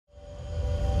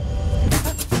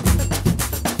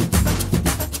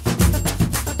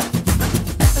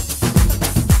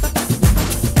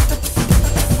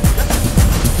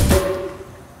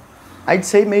I'd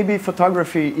say maybe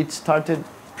photography, it started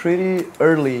pretty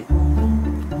early.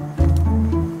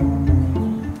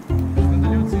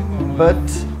 But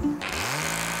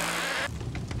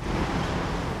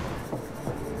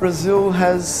Brazil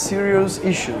has serious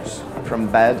issues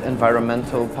from bad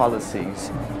environmental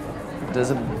policies.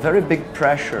 There's a very big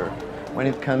pressure when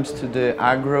it comes to the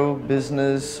agro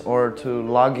business or to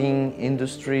logging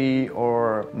industry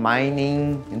or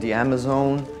mining in the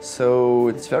Amazon. So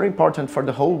it's very important for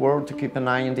the whole world to keep an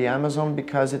eye on the Amazon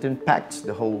because it impacts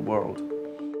the whole world.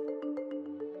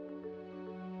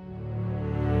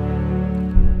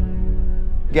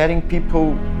 Getting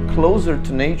people closer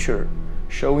to nature,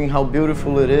 showing how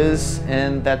beautiful it is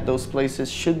and that those places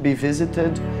should be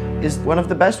visited is one of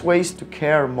the best ways to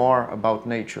care more about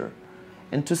nature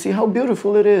and to see how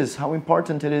beautiful it is, how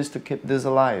important it is to keep this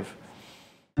alive.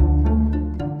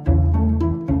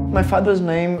 My father's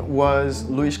name was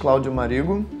Vitor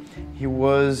Marigo. He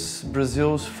was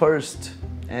Brazil's first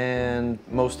and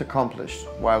most accomplished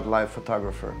wildlife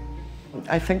photographer.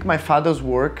 I think my father's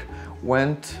work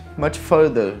went much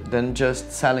further than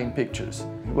just selling pictures.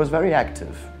 He was very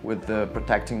active with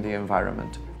protecting the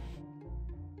environment.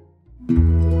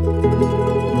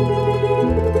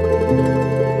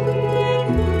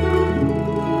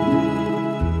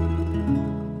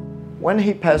 When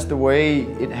he passed away,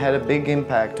 it had a big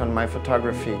impact on my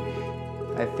photography.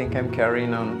 I think I'm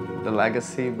carrying on the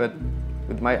legacy, but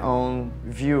with my own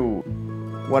view.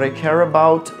 What I care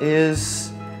about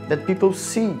is that people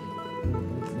see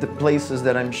the places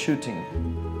that I'm shooting.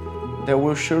 There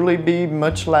will surely be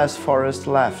much less forest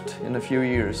left in a few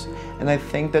years. And I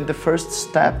think that the first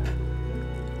step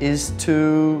is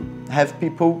to have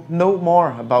people know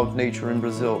more about nature in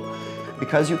Brazil.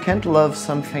 Because you can't love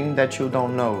something that you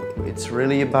don't know. It's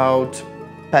really about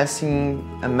passing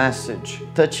a message,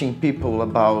 touching people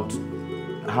about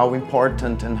how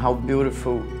important and how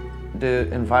beautiful the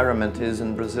environment is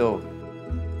in Brazil.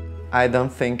 I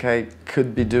don't think I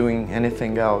could be doing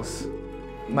anything else.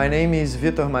 My name is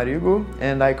Vitor Marigo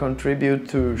and I contribute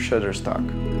to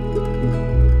Shutterstock.